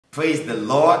Praise the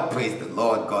Lord. Praise the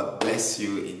Lord. God bless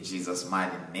you in Jesus'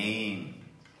 mighty name.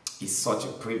 It's such a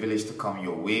privilege to come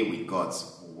your way with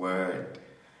God's word.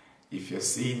 If you're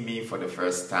seeing me for the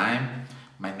first time,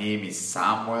 my name is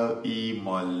Samuel E.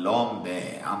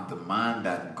 Molombe. I'm the man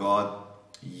that God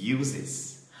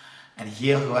uses. And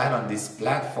here right on this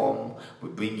platform, we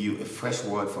bring you a fresh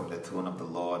word from the throne of the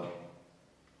Lord.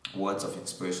 Words of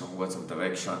inspiration, words of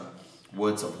direction,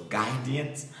 words of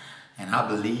guidance. And I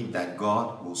believe that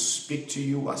God will speak to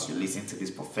you as you listen to this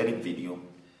prophetic video,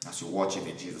 as you watch it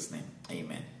in Jesus' name.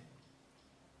 Amen.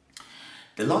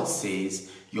 The Lord says,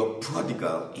 your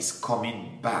prodigal is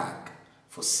coming back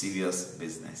for serious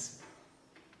business.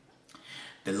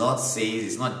 The Lord says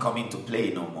he's not coming to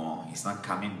play no more. He's not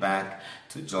coming back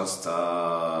to just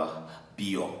be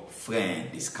your friend.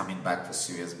 He's coming back for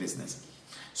serious business.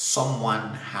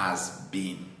 Someone has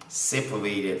been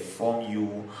separated from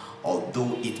you,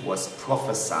 although it was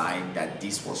prophesied that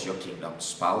this was your kingdom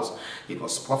spouse. It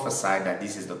was prophesied that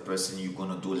this is the person you're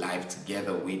going to do life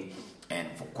together with. And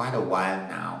for quite a while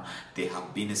now, there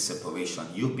have been a separation.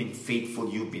 You've been faithful.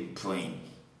 You've been praying.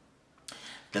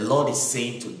 The Lord is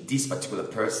saying to this particular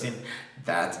person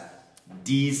that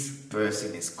this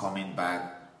person is coming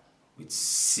back with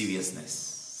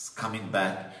seriousness. It's coming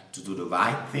back to do the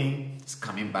right thing. It's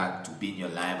coming back to be in your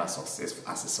life as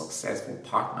a successful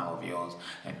partner of yours,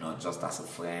 and not just as a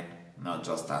friend, not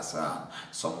just as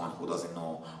someone who doesn't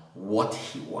know what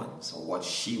he wants or what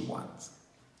she wants.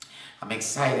 I'm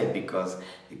excited because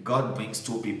God brings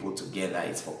two people together.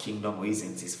 It's for kingdom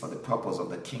reasons. It's for the purpose of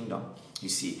the kingdom. You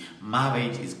see,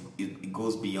 marriage it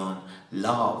goes beyond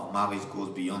love. Marriage goes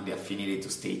beyond the affinity to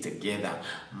stay together.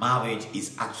 Marriage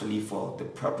is actually for the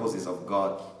purposes of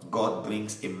God. God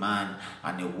brings a man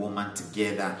and a woman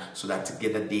together so that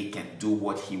together they can do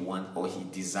what he wants or he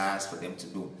desires for them to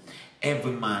do.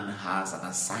 Every man has an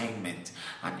assignment,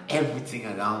 and everything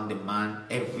around the man,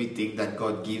 everything that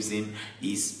God gives him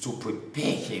is to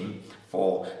prepare him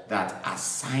for that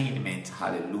assignment.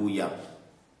 Hallelujah.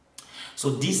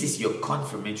 So this is your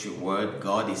confirmatory word.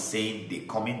 God is saying they're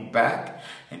coming back,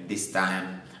 and this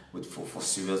time for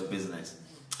serious business.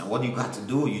 And what you got to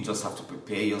do, you just have to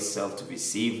prepare yourself to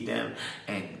receive them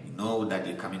and know that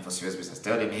they're coming for serious business.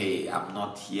 Tell them, hey, I'm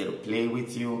not here to play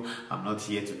with you. I'm not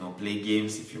here to play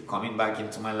games. If you're coming back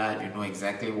into my life, you know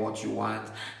exactly what you want,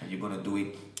 and you're going to do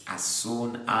it as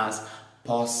soon as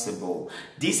possible.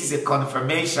 This is a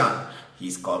confirmation.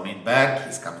 He's coming back.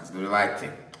 He's coming to do the right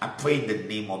thing. I pray in the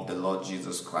name of the Lord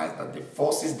Jesus Christ that the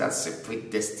forces that separate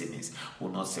destinies will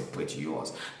not separate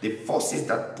yours. The forces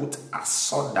that put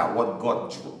asunder what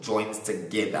God joins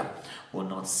together will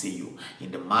not see you. In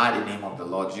the mighty name of the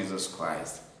Lord Jesus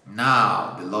Christ.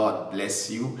 Now, the Lord bless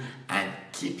you and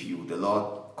keep you. The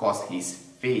Lord cause his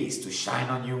face to shine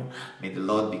on you. May the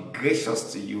Lord be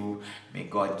gracious to you. May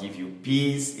God give you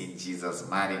peace in Jesus'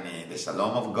 mighty name. The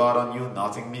shalom of God on you,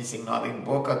 nothing missing, nothing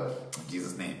broken, in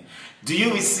Jesus' name. Do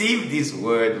you receive this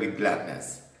word with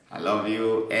gladness? I love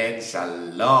you and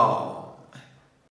shalom.